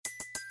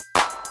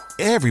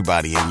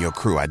Everybody in your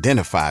crew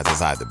identifies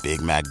as either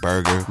Big Mac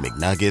Burger,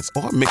 McNuggets,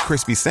 or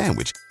McCrispy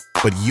Sandwich.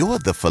 But you're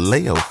the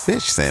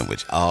Filet-O-Fish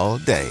Sandwich all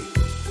day.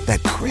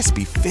 That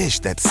crispy fish,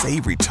 that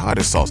savory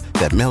tartar sauce,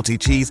 that melty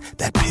cheese,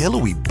 that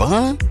pillowy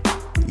bun.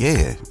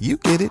 Yeah, you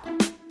get it.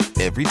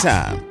 Every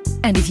time.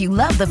 And if you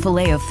love the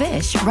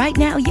Filet-O-Fish, right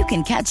now you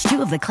can catch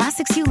two of the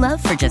classics you love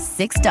for just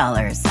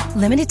 $6.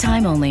 Limited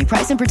time only.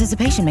 Price and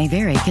participation may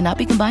vary. Cannot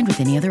be combined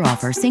with any other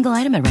offer. Single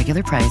item at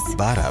regular price.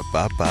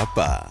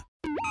 Ba-da-ba-ba-ba.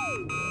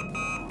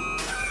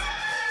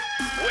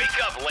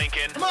 Wake up,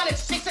 Lincoln. Come on,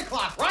 it's 6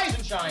 o'clock. Rise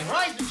and shine,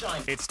 rise and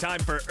shine. It's time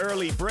for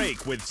Early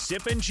Break with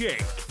Sip and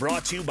Jake.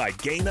 Brought to you by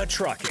Gaina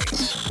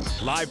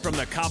Trucking. Live from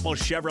the Coppel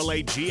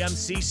Chevrolet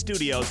GMC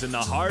studios in the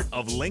heart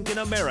of Lincoln,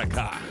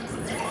 America.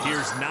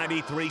 Here's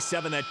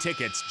 93.7 The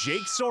Ticket's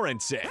Jake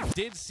Sorensen.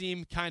 Did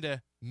seem kind of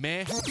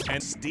meh.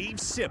 And Steve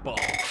Sipple.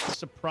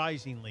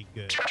 Surprisingly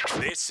good.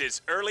 This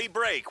is Early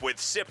Break with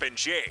Sip and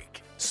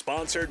Jake.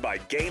 Sponsored by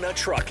Gaina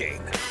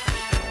Trucking.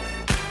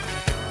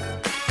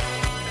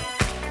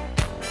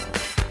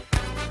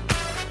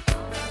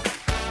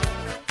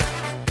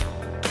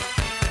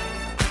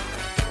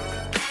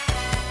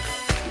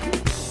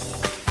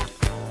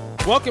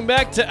 Welcome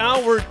back to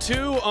Hour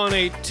 2 on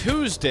a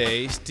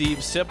Tuesday. Steve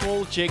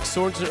Sipple, Jake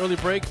Sorensen, Early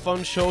Break.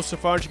 Fun show so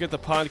far. You get the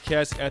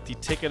podcast at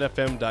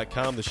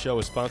theticketfm.com. The show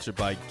is sponsored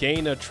by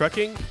Gaina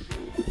Trucking.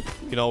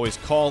 You can always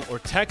call or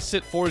text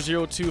it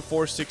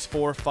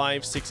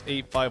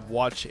 402-464-5685.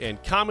 Watch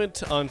and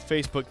comment on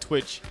Facebook,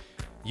 Twitch,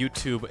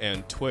 YouTube,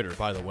 and Twitter.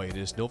 By the way, it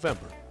is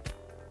November.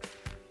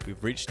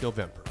 We've reached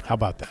November. How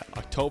about that?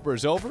 October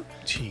is over.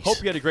 Jeez.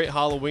 Hope you had a great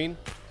Halloween.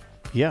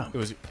 Yeah. It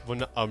was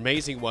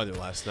amazing weather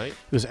last night.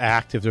 It was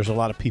active. There's a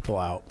lot of people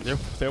out.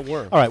 There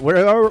were. All right.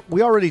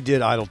 We already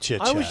did Idle Chit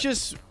Chat. I was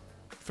just,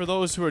 for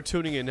those who are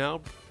tuning in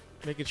now,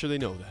 making sure they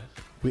know that.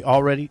 We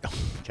already.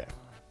 Okay.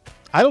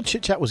 Idle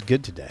Chit Chat was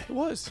good today. It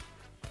was.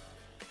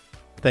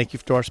 Thank you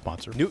to our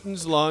sponsor.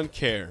 Newton's Lawn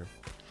Care.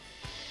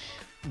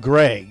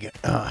 Greg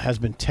has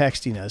been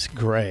texting us.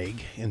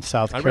 Greg in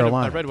South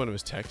Carolina. I read one of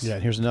his texts. Yeah,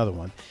 here's another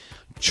one.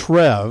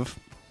 Trev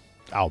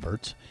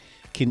Alberts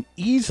can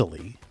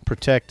easily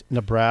protect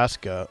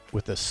Nebraska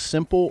with a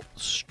simple,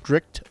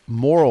 strict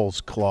morals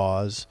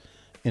clause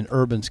in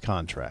Urban's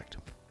contract.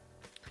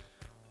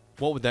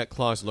 What would that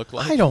clause look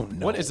like? I don't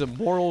know. What is a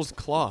morals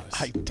clause?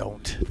 I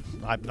don't.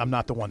 I'm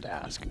not the one to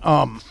ask.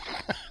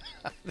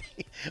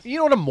 You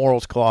know what a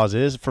morals clause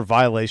is? For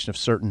violation of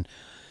certain,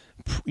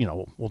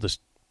 we'll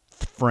just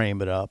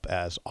frame it up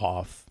as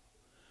off-field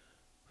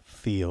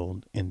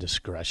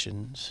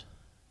indiscretions.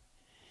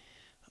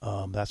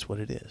 That's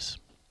what it is.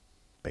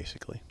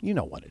 Basically, you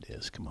know what it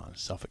is. Come on,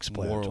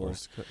 self-explanatory.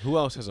 Morals. Who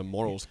else has a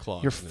morals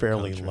clause? You're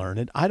fairly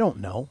learned. I don't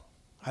know.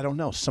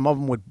 Some of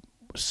them would.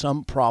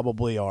 Some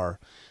probably are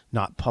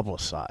not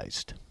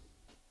publicized.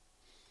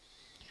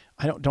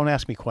 Don't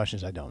ask me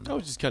questions I don't know. I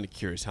was just kind of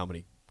curious how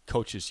many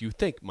coaches you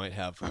think might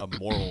have a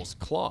morals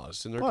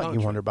clause in their contract.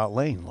 You wonder about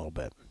Lane a little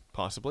bit,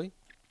 possibly.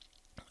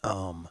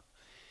 But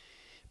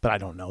I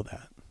don't know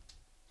that.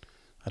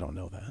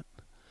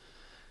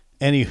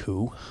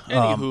 Anywho,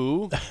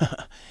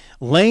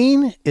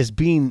 Lane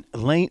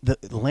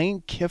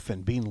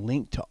Kiffin being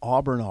linked to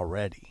Auburn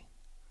already.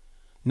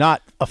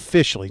 Not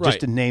officially, right.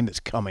 Just a name that's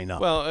coming up.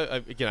 Well,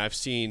 again, I've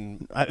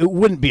seen... it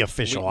wouldn't be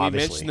official,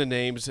 obviously. We mentioned the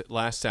names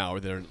last hour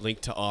that are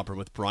linked to Auburn,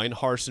 with Brian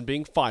Harsin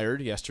being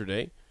fired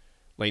yesterday.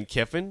 Lane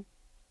Kiffin.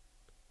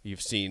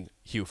 You've seen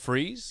Hugh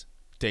Freeze,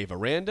 Dave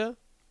Aranda,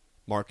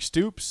 Mark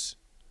Stoops,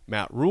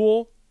 Matt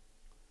Rule,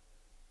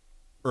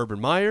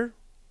 Urban Meyer.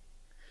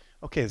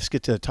 Okay, let's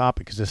get to the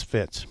topic because this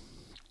fits.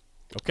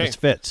 Okay. This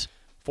fits.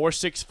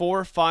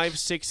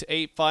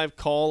 464-5685.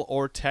 Call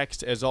or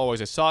text as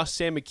always. I saw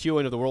Sam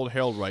McEwen of the World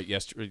Herald write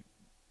 2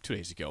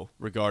 days ago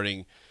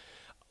regarding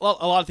a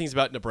lot of things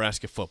about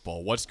Nebraska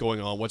football. What's going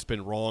on? What's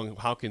been wrong?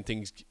 How can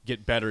things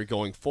get better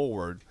going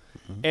forward?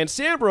 Mm-hmm. And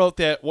Sam wrote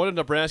that one of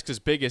Nebraska's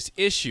biggest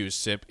issues,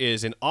 Sip,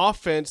 is an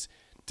offense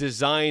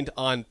designed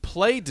on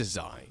play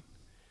design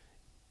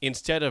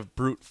instead of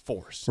brute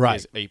force. Right.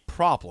 Is a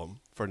problem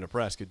for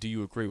Nebraska. Do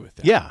you agree with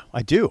that? Yeah,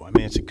 I do. I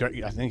mean, I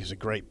think it's a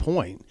great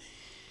point.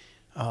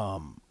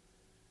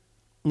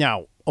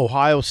 Now,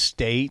 Ohio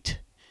State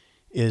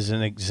is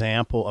an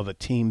example of a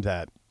team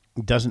that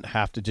doesn't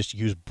have to just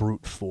use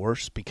brute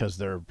force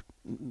because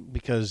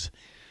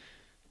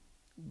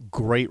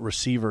great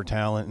receiver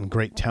talent and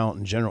great talent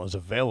in general is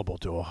available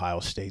to Ohio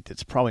State.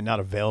 That's probably not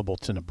available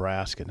to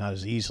Nebraska, not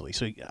as easily.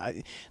 So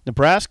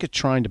Nebraska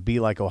trying to be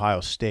like Ohio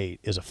State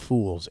is a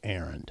fool's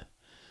errand.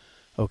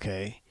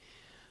 Okay.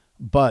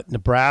 But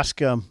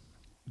Nebraska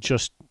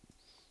just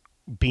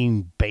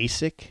being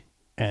basic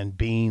and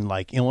being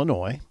like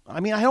Illinois. I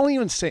mean, I don't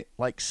even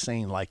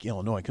saying like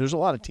Illinois, because there's a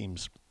lot of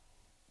teams,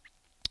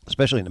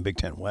 especially in the Big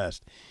Ten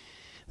West,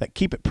 that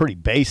keep it pretty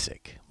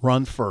basic.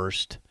 Run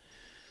first.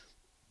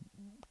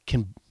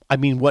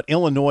 What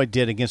Illinois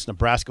did against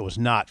Nebraska was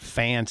not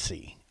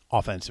fancy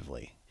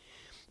offensively.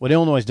 What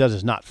Illinois does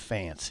is not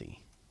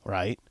fancy,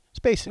 right? It's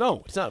basic.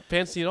 No, it's not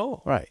fancy at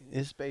all. Right.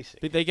 It's basic.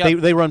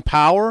 They run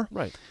power.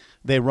 Right.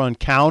 They run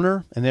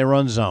counter and they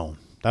run zone.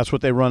 That's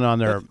what they run on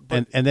their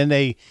and then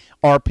they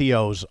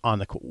RPOs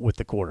with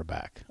the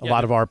quarterback. A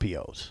lot of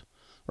RPOs,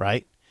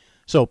 right?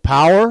 So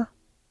power,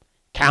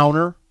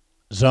 counter,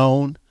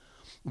 zone,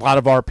 a lot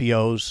of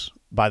RPOs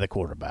by the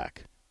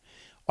quarterback.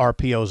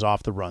 RPOs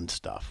off the run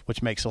stuff,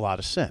 which makes a lot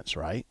of sense,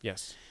 right?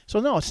 Yes. So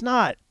no, it's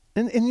not.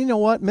 And you know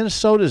what?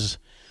 Minnesota's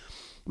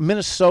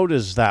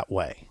that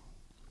way,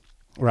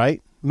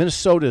 right?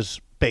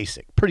 Minnesota's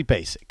basic, pretty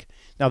basic.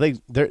 Now they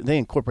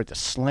incorporate the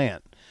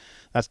slant.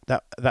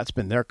 That's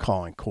been their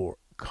calling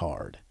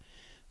card.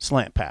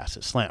 Slant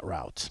passes, slant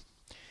routes.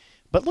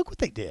 But look what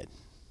they did.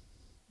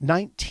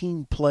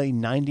 19-play,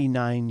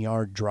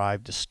 99-yard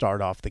drive to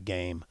start off the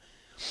game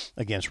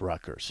against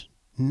Rutgers.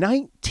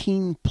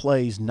 19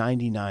 plays,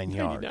 99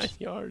 yards. 99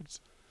 yards.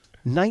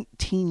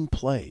 19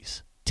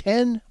 plays.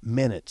 10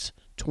 minutes,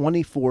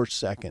 24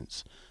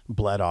 seconds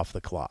bled off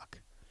the clock.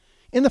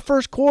 In the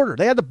first quarter.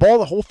 They had the ball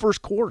the whole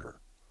first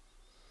quarter.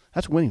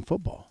 That's winning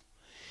football.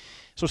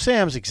 So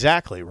Sam's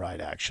exactly right,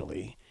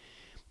 actually.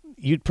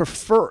 You'd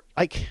prefer,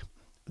 like,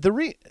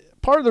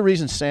 part of the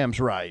reason Sam's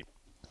right.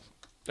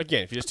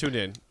 Again, if you just tuned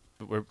in,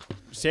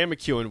 Sam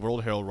McEwen,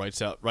 World Herald, writes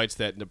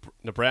that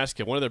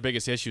Nebraska, one of their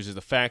biggest issues is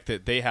the fact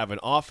that they have an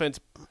offense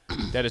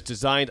that is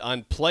designed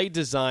on play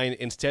design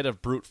instead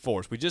of brute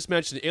force. We just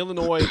mentioned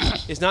Illinois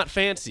is not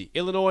fancy.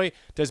 Illinois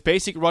does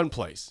basic run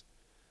plays,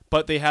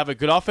 but they have a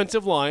good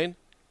offensive line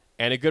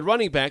and a good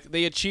running back that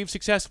they achieve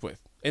success with,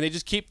 and they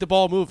just keep the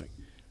ball moving.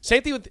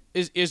 Same thing with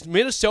is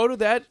Minnesota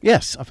that?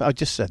 Yes, I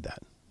just said that.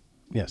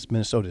 Yes,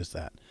 Minnesota is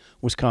that.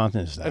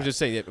 Wisconsin is that. I'm just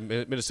saying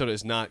that Minnesota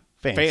is not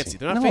fancy.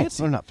 They're not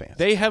fancy. They're not fancy.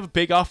 They have a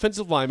big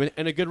offensive lineman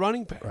and a good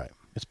running back. Right.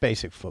 It's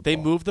basic football. They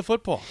move the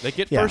football. They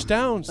get first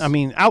downs. I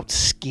mean, out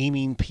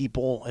scheming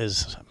people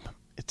it's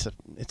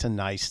a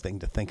nice thing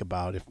to think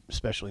about,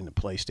 especially in the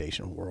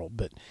PlayStation world.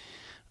 But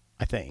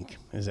I think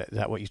is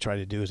that what you try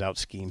to do is out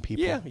scheme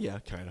people? Yeah,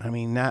 kind of. I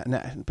mean,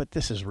 but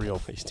this is real.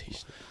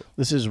 PlayStation.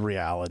 This is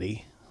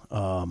reality.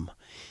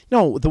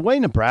 No, the way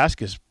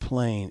Nebraska's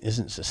playing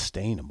isn't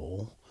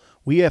sustainable.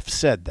 We have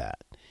said that.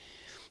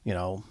 You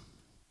know,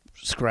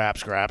 scrap,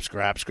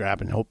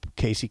 and hope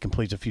Casey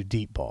completes a few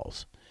deep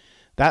balls.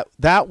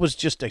 That was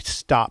just a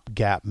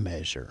stopgap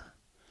measure.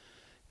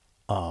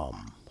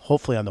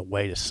 Hopefully on the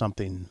way to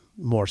something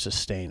more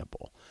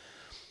sustainable.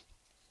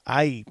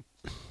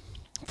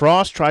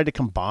 Frost tried to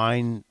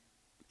combine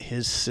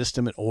his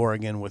system at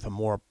Oregon with a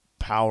more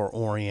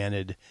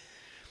power-oriented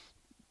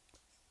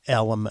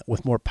element,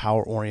 with more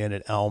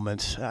power-oriented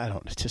elements.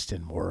 It just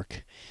didn't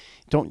work.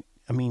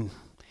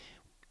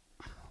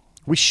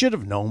 We should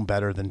have known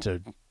better than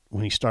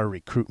when he started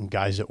recruiting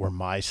guys that were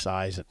my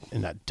size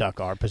in that duck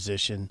R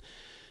position.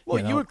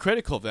 Well, you were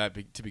critical of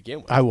that to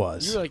begin with. I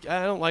was. You were like,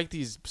 I don't like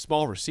these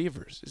small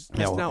receivers.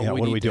 That's not what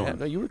we are need we to doing? have.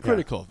 No, you were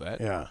critical of that.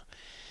 Yeah.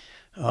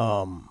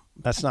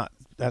 That's not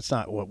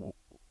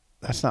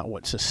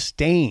what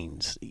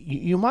sustains.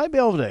 You might be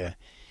able to.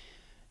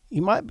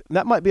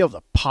 That might be able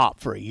to pop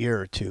for a year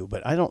or two,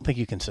 but I don't think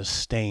you can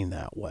sustain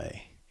that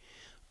way.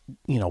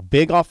 You know,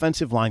 big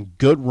offensive line,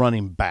 good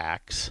running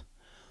backs,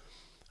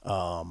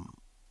 an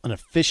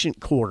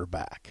efficient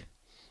quarterback.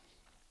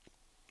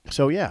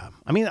 So yeah,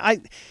 I mean,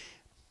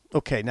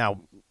 okay.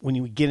 Now, when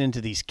you get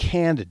into these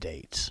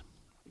candidates,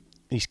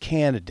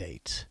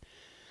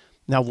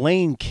 now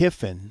Lane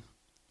Kiffin,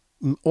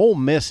 Ole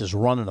Miss is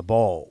running the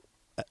ball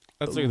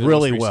Let's look at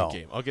really most recent well.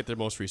 Game. I'll get their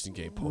most recent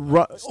game.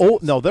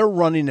 They're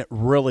running it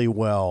really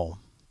well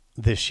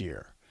this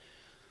year.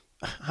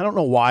 I don't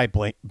know why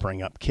I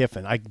bring up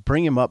Kiffin. I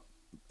bring him up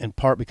in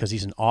part because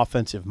he's an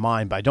offensive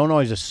mind, but I don't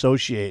always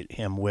associate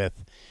him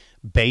with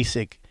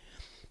basic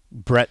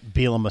Brett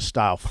Bielema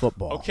style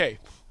football. Okay,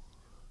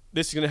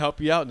 this is going to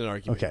help you out in an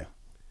argument. Okay.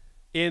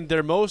 In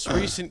their most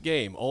recent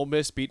game, Ole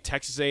Miss beat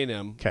Texas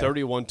A&M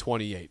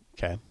 31-28.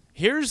 Okay.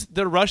 Here's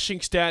the rushing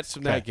stats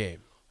from that game.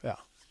 Yeah.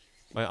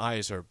 My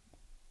eyes are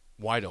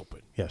wide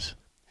open. Yes.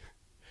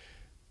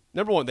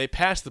 Number one, they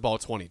passed the ball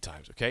 20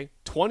 times, okay?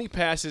 20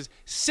 passes,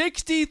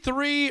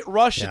 63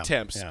 rush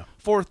attempts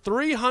for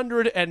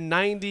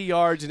 390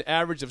 yards, an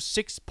average of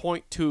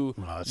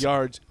 6.2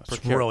 yards per carry.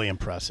 That's really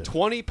impressive.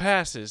 20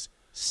 passes,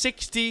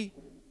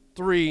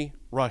 63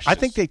 rushes. I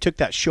think they took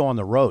that show on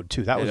the road,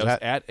 too. That was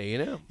at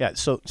A&M. Yeah,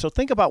 so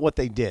think about what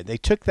they did. They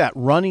took that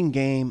running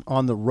game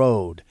on the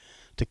road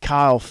to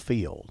Kyle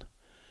Field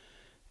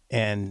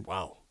and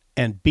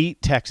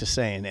beat Texas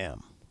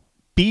A&M.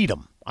 Beat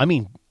them. I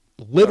mean,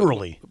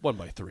 literally. Won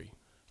by 3.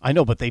 I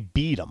know, but they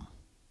beat them.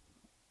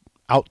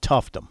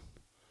 Out-toughed them.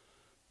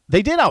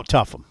 They did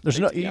out-tough them.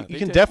 You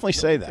can definitely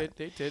say that.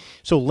 They did.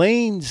 So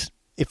Lane's,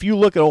 if you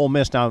look at Ole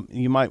Miss now,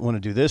 you might want to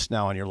do this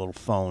now on your little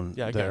phone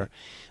there.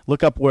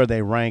 Look up where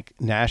they rank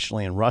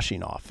nationally in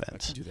rushing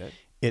offense. I can do that.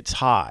 It's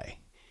high.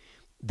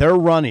 They're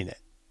running it.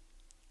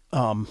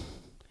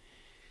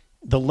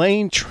 The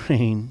Lane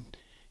train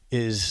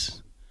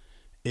is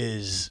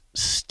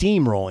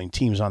steamrolling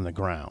teams on the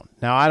ground.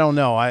 Now, I don't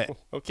know.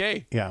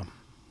 Okay. Yeah.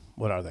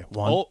 What are they?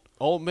 1?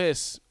 Ole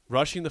Miss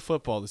rushing the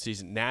football this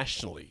season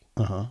nationally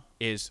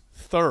is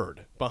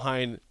third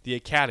behind the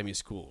academy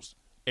schools.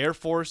 Air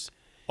Force,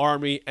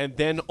 Army, and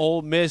then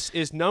Ole Miss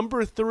is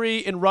number 3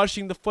 in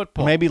rushing the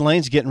football. Maybe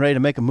Lane's getting ready to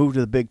make a move to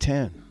the Big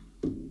Ten.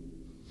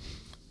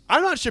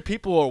 I'm not sure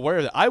people are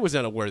aware that. I was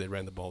unaware they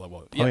ran the ball that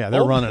well.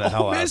 They're running the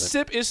hell out of it.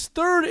 Mississippi is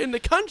third in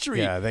the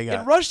country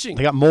in rushing.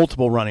 They got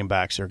multiple running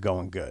backs that are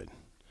going good.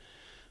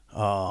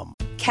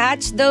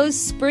 Catch those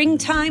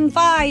springtime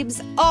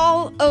vibes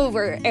all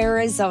over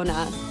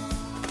Arizona.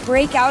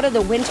 Break out of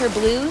the winter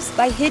blues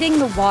by hitting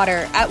the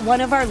water at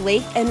one of our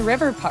lake and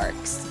river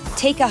parks.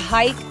 Take a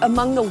hike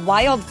among the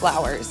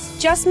wildflowers.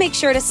 Just make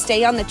sure to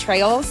stay on the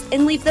trails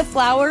and leave the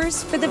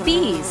flowers for the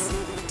bees.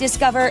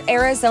 Discover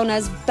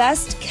Arizona's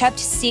best-kept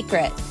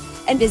secret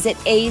and visit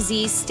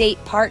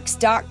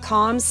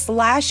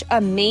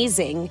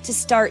azstateparks.com/amazing to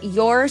start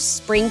your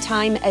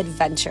springtime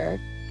adventure.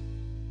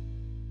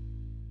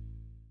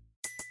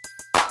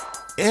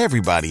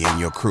 Everybody in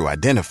your crew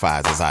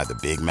identifies as either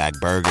Big Mac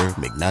Burger,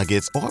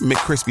 McNuggets, or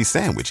McCrispy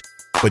Sandwich.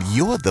 But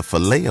you're the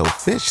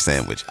Filet-O-Fish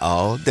Sandwich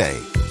all day.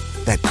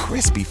 That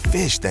crispy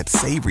fish, that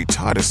savory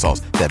tartar sauce,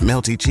 that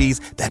melty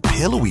cheese, that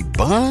pillowy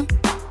bun.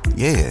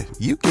 Yeah,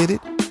 you get it.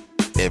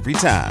 Every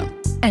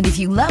time. And if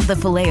you love the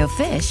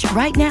Filet-O-Fish,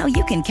 right now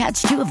you can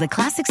catch 2 of the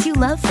classics you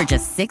love for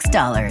just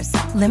 $6.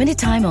 Limited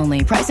time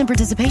only. Price and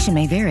participation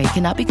may vary.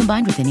 Cannot be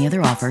combined with any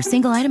other offer.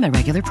 Single item at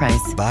regular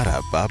price.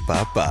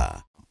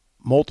 Ba-da-ba-ba-ba.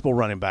 Multiple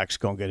running backs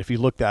going good. If you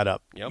look that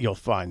up, you'll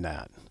find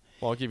that.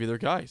 Well, I'll give you their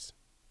guys.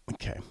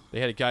 Okay.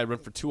 They had a guy run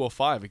for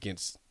 205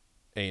 against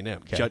A&M.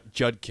 Okay.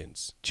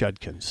 Judkins.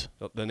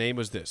 The name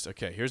was this.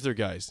 Okay, here's their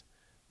guys.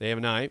 They have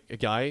a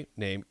guy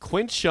named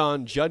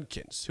Quinshon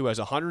Judkins, who has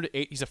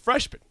 108. He's a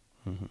freshman.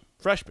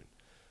 Freshman.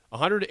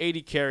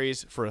 180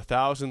 carries for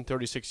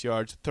 1,036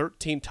 yards,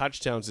 13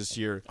 touchdowns this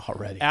year.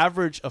 Already.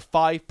 Average of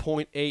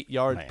 5.8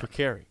 yards per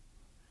carry.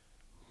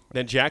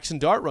 Then Jackson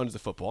Dart runs the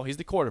football. He's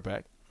the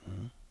quarterback.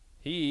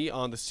 He,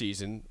 on the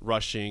season,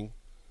 rushing.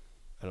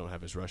 I don't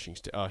have his rushing.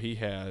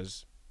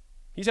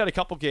 He's had a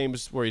couple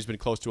games where he's been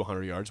close to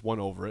 100 yards, one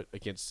over it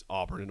against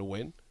Auburn in a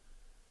win.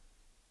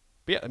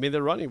 But yeah, I mean,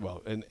 they're running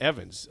well. And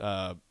Evans,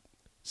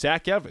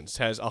 Zach Evans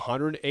has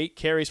 108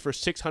 carries for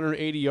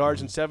 680 yards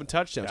and 7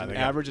 touchdowns, an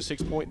average of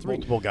 6.3.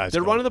 Multiple guys.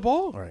 They're running the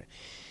ball. All right.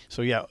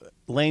 So, yeah,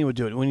 Lane would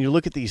do it. When you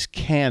look at these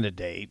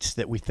candidates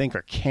that we think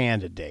are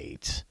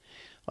candidates,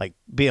 like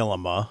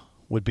Bielema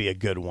would be a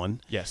good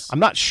one. Yes. I'm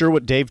not sure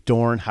what Dave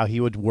Dorn, how he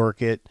would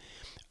work it.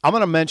 I'm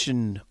going to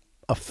mention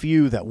a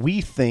few that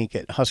we think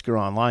at Husker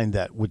Online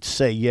that would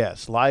say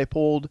yes.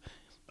 Leipold,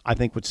 I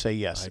think, would say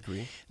yes. I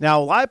agree.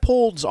 Now,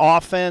 Leipold's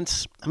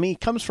offense, I mean,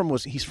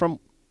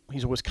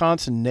 he's a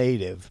Wisconsin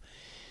native,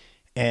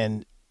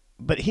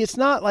 but it's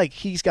not like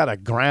he's got a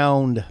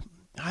ground.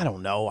 I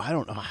don't know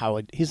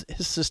how his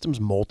system's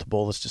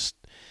multiple. It's just,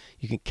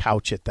 you can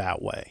couch it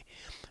that way.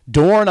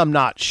 Dorn, I'm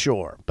not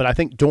sure, but I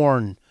think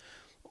Trev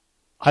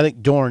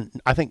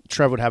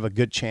would have a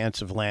good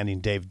chance of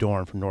landing Dave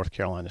Dorn from North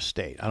Carolina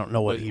State. I don't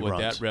know what he runs.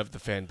 Would that rev the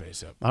fan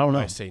base up? I don't know.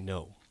 I say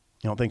no.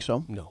 You don't think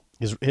so? No.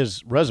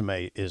 His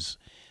resume is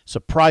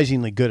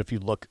surprisingly good if you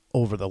look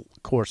over the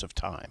course of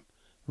time.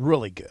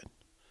 Really good.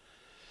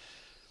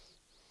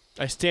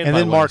 I stand and by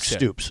then what I Mark said.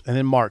 Stoops. And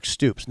then Mark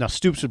Stoops. Now,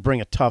 Stoops would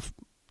bring a tough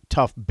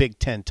Big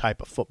Ten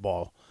type of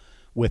football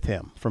with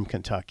him from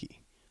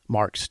Kentucky.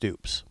 Mark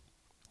Stoops.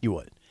 You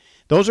would.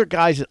 Those are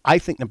guys that I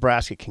think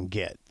Nebraska can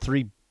get.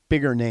 3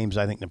 bigger names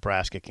I think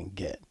Nebraska can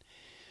get.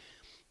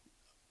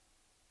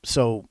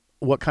 So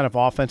what kind of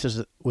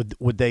offenses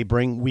would they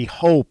bring? We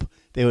hope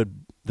they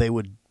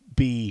would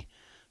be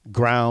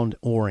ground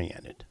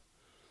oriented.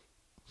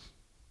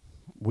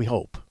 We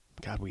hope.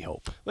 God, we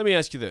hope. Let me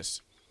ask you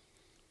this.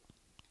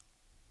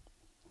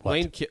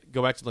 What?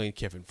 Go back to Lane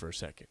Kiffin for a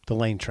second. The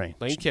Lane train.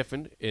 Lane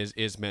Kiffin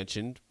is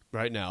mentioned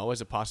right now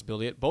as a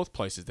possibility at both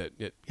places,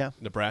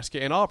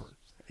 Nebraska and Auburn.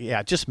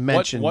 Yeah, just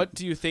mention. What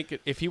do you think,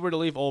 if he were to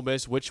leave Ole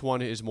Miss, which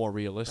one is more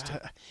realistic?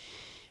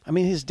 I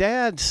mean, his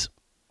dad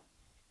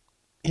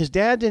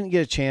didn't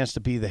get a chance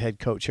to be the head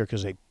coach here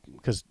because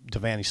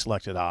Devaney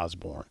selected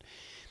Osborne.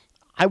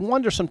 I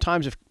wonder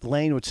sometimes if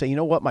Lane would say, you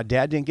know what, my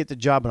dad didn't get the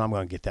job, and I'm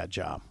going to get that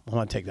job. I'm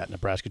going to take that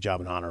Nebraska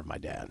job in honor of my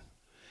dad.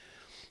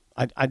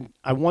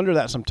 I wonder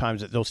that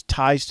sometimes, that those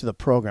ties to the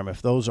program,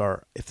 if those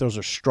are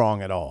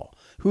strong at all.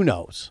 Who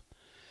knows?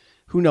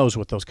 Who knows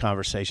what those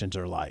conversations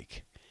are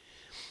like?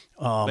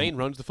 Lane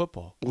runs the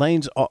football.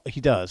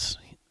 He does.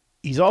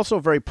 He's also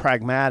very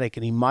pragmatic,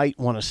 and he might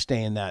want to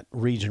stay in that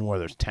region where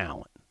there's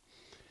talent.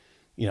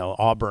 You know,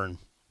 Auburn,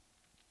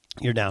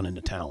 you're down in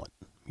the talent.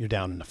 You're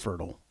down in the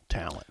fertile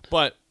talent.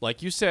 But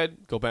like you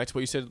said, go back to what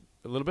you said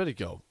a little bit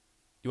ago.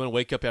 You want to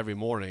wake up every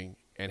morning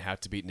and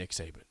have to beat Nick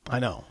Saban. I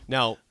know.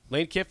 Now,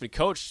 Lane Kiffin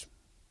coached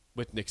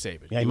with Nick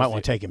Saban. Yeah, you might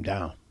want to take him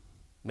down.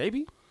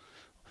 Maybe.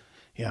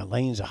 Yeah,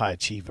 Lane's a high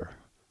achiever.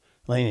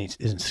 Lane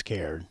isn't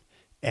scared.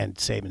 And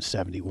Saban's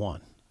 71.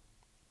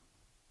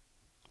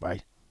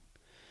 Right?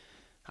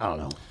 I don't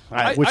know.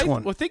 Which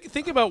one? Well,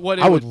 think about what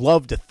I would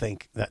love to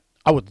think that.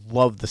 I would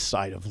love the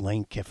sight of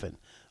Lane Kiffin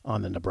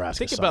on the Nebraska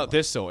Think sideline. about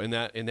this, though, in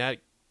that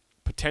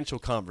potential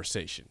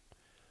conversation.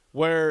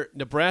 where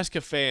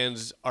Nebraska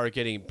fans are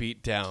getting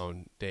beat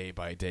down day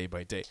by day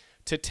by day,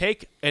 to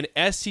take an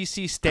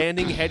SEC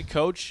standing head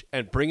coach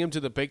and bring him to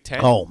the Big Ten?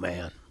 Oh,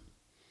 man.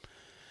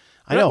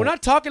 I know. We're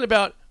not talking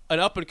about an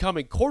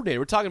up-and-coming coordinator.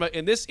 We're talking about,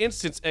 in this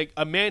instance,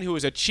 a man who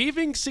is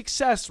achieving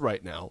success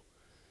right now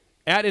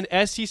at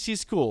an SEC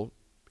school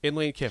in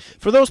Lane Kiffin.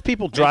 For those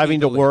people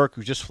driving to work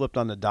who just flipped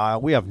on the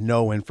dial, we have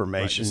no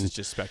information. Right, this is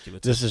just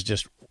speculative. This is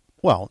just,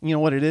 well, you know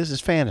what it is?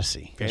 It's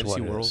fantasy.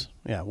 Fantasy world.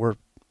 Yeah,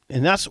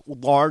 and that's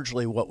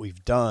largely what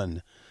we've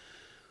done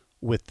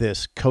with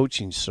this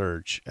coaching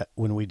search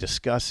when we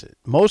discuss it.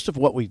 Most of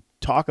what we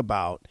talk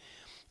about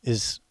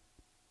is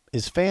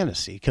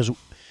fantasy because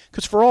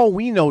for all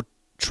we know,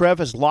 Trev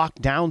has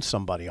locked down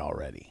somebody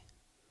already,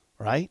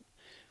 right?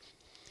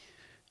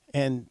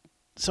 And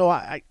so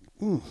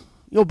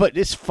but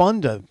it's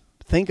fun to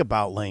think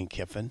about Lane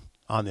Kiffin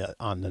on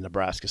the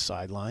Nebraska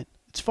sideline.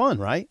 It's fun,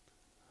 right?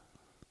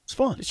 It's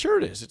fun. Sure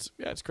it is.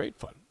 It's great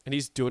fun, and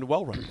he's doing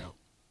well right now.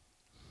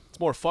 It's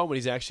more fun when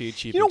he's actually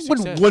achieving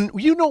success.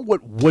 You know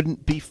what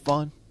wouldn't be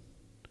fun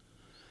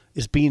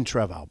is being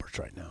Trev Alberts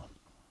right now.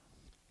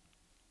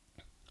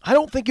 I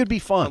don't think it'd be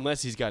fun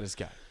unless he's got his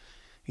guy.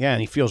 Yeah,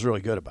 and he feels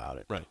really good about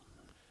it. Right.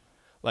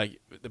 Like,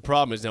 the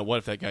problem is now, what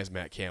if that guy's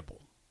Matt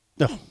Campbell?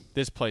 No.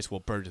 This place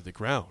will burn to the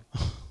ground.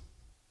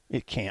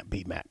 It can't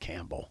be Matt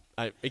Campbell.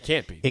 It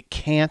can't be. It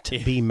can't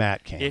be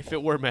Matt Campbell. If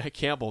it were Matt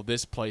Campbell,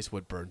 this place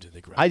would burn to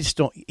the ground. I just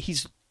don't.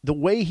 The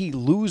way he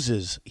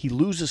loses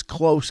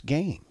close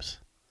games.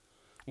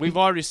 We've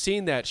already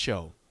seen that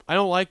show. I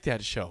don't like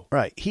that show.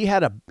 Right. He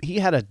had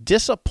a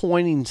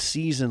disappointing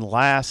season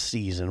last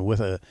season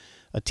with a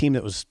team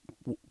that was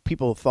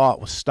people thought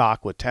was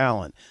stocked with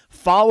talent,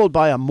 followed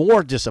by a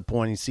more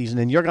disappointing season,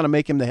 and you're going to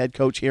make him the head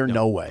coach here?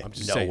 No way. I'm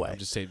just no saying, way. I'm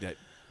just saying that.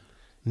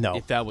 No,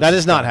 if that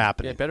is not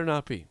happening. It better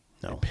not be.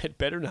 No, it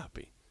better not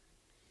be.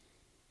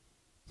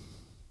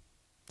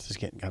 This is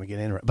going to get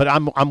interesting. But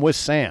I'm with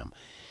Sam.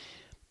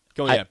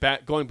 Going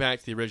back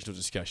to the original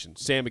discussion,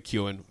 Sam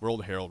McEwen,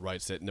 World Herald,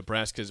 writes that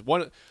Nebraska's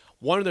one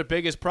of their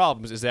biggest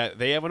problems is that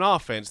they have an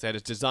offense that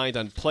is designed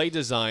on play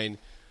design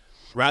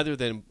rather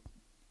than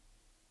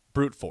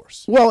brute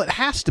force. Well, it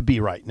has to be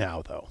right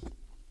now, though.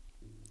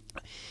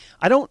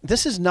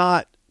 This is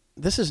not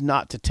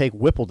to take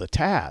Whipple to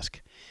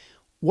task.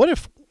 What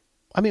if?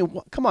 I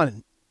mean, come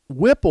on,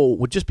 Whipple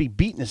would just be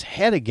beating his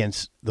head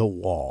against the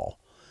wall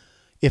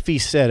if he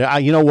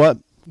said, "You know what?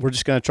 We're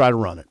just going to try to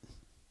run it.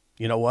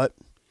 You know what?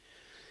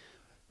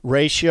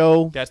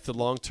 Ratio." That's the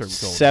long-term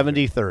goal.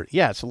 70-30.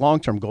 Yeah, it's a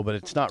long-term goal, but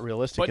it's not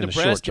realistic in the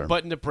short term.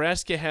 But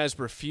Nebraska has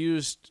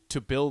refused to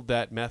build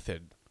that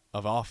method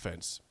of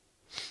offense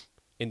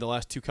in the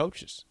last two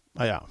coaches.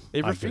 Oh, yeah.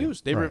 They've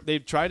refused.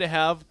 They've tried to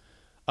have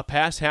a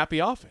pass-happy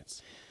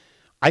offense.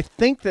 I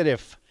think that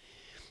if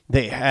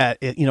they had,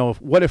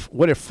 what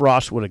if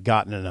Frost would have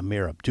gotten an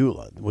Amir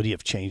Abdullah? Would he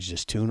have changed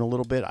his tune a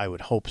little bit? I would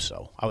hope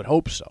so.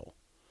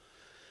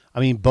 I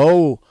mean,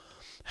 Bo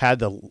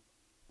had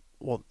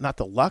not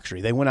the luxury.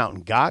 They went out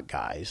and got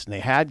guys, and they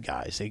had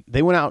guys.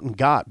 Bo went out and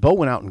got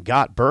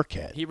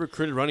Burkhead. He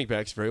recruited running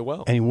backs very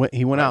well. And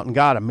he went out and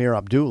got Amir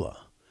Abdullah.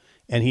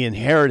 And he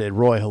inherited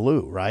Roy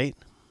Halou, right?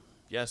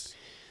 Yes.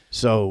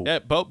 So yeah,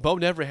 Bo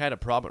never had a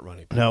problem at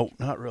running back. No,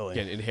 not really.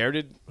 Again,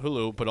 inherited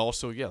Halou, but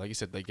also, like you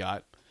said, they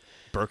got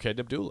Burkhead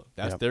and Abdullah.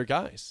 That's their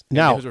guys. And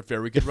now, those are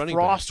very good running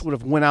Frost backs. would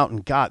have went out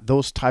and got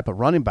those type of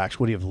running backs,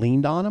 would he have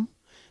leaned on them?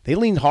 They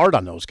leaned hard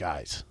on those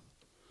guys.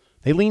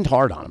 They leaned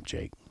hard on them,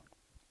 Jake.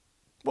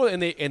 Well,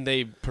 and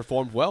they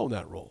performed well in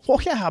that role.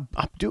 Well, yeah,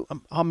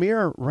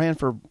 Amir ran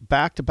for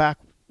back-to-back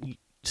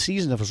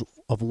season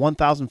of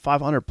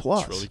 1,500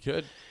 plus. It's really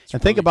good.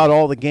 And think about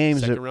all the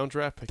games second-round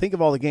draft pick. Think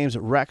of all the games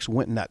that Rex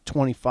went in that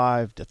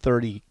 25 to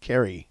 30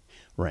 carry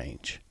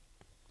range.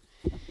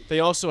 They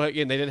also,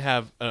 again, they didn't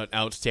have an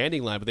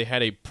outstanding line, but they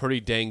had a pretty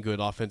dang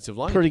good offensive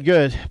line. Pretty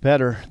good,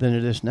 better than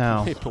it is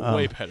now.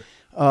 Way better.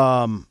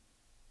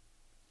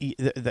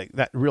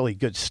 That really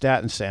good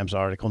stat in Sam's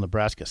article: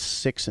 Nebraska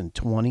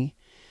 6-20,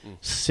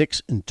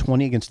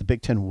 6-20 against the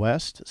Big Ten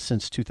West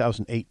since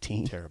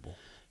 2018. Terrible.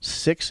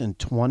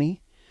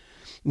 6-20.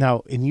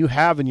 Now, and you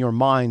have in your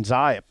mind's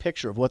eye a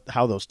picture of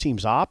how those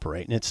teams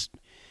operate, and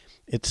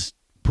it's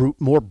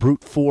more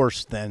brute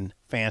force than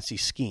fancy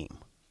scheme,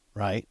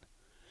 right?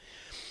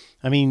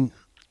 I mean,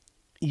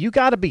 you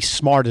got to be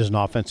smart as an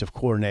offensive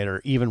coordinator,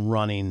 even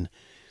running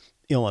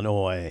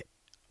Illinois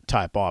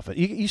type offense.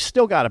 You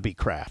still got to be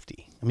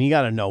crafty. I mean, you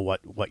got to know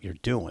what you're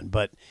doing,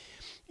 but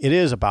it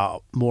is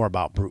more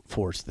about brute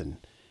force than,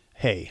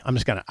 hey, I'm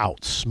just going to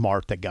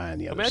outsmart the guy on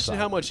the other side. Imagine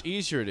how much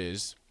easier it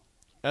is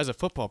as a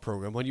football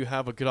program when you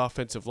have a good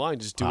offensive line.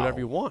 Just do whatever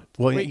you want.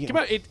 Well, come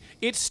on,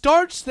 it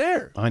starts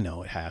there. I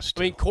know it has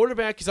to. I mean,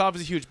 quarterback is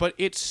obviously huge, but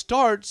it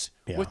starts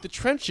with the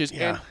trenches,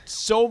 and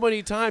so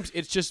many times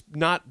it's just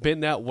not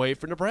been that way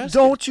for Nebraska.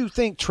 Don't you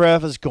think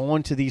Trev is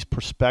going to these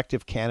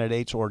prospective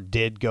candidates, or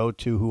did go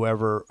to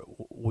whoever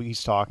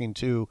he's talking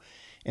to,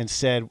 and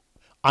said,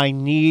 I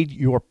need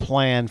your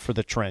plan for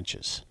the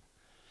trenches?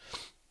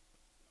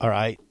 All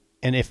right?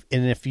 And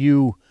if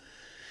you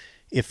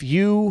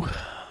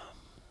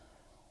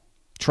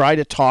try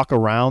to talk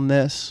around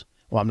this,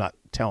 well, I'm not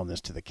telling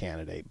this to the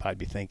candidate, but I'd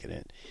be thinking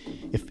it.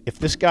 If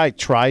this guy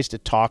tries to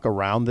talk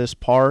around this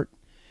part,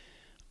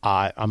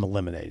 I'm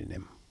eliminating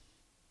him.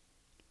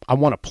 I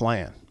want a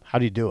plan. How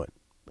do you do it?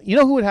 You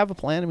know who would have a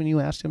plan when you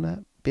asked him that?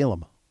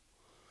 Bielema.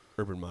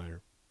 Urban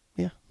Meyer.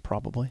 Yeah,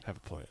 probably. Have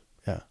a plan.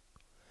 Yeah.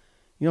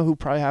 You know who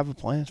probably have a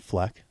plan?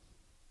 Fleck.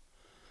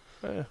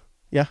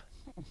 Yeah.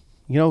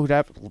 You know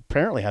who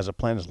apparently has a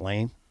plan is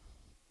Lane.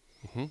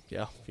 Mm-hmm.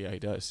 Yeah, he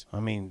does. I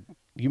mean,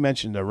 you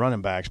mentioned the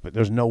running backs, but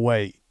there's no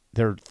way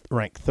they're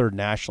ranked third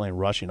nationally in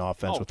rushing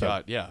offense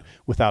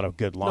without a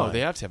good line. No,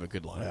 they have to have a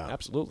good line. Yeah.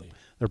 Absolutely.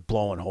 They're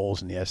blowing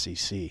holes in the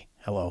SEC.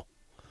 Hello.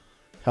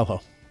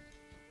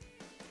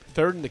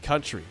 Third in the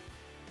country.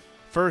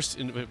 First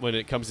when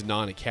it comes to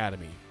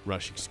non-academy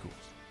rushing schools.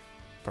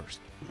 First.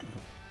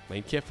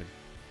 Lane Kiffin.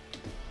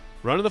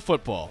 Running the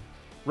football.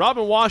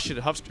 Robin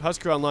Washington,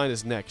 Husker Online,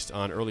 is next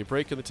on Early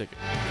Break in the Ticket.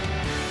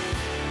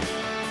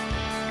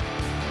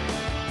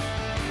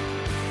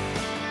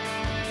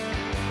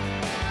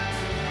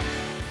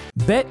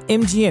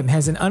 BetMGM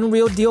has an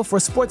unreal deal for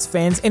sports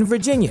fans in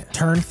Virginia.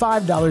 Turn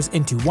 $5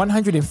 into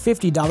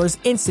 $150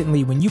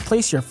 instantly when you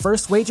place your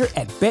first wager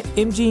at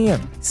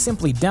BetMGM.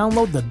 Simply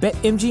download the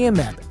BetMGM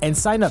app and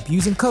sign up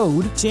using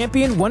code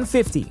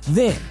Champion150.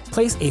 Then,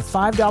 place a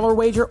 $5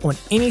 wager on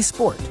any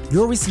sport.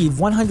 You'll receive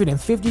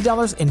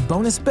 $150 in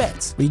bonus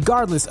bets,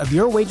 regardless of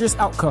your wager's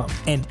outcome.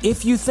 And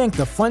if you think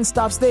the fun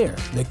stops there,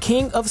 the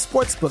King of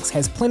Sportsbooks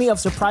has plenty of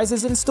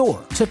surprises in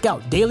store. Check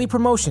out daily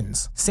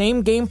promotions,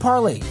 same-game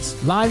parlays,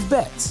 live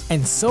bets,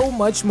 and so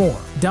much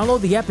more. Download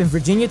the app in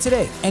Virginia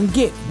today and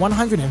get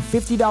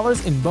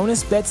 $150 in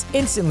bonus bets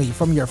instantly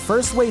from your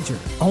first wager.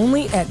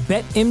 Only at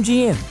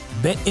BetMGM.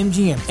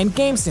 BetMGM and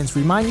GameSense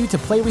remind you to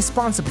play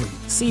responsibly.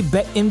 See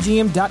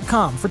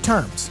BetMGM.com for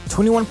terms.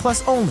 21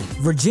 plus only.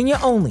 Virginia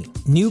only.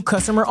 New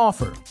customer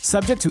offer.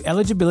 Subject to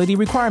eligibility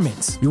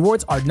requirements.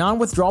 Rewards are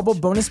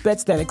non-withdrawable bonus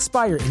bets that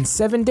expire in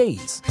 7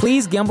 days.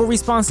 Please gamble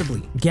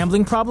responsibly.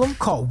 Gambling problem?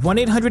 Call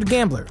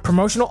 1-800-GAMBLER.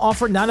 Promotional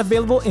offer not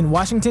available in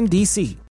Washington, D.C.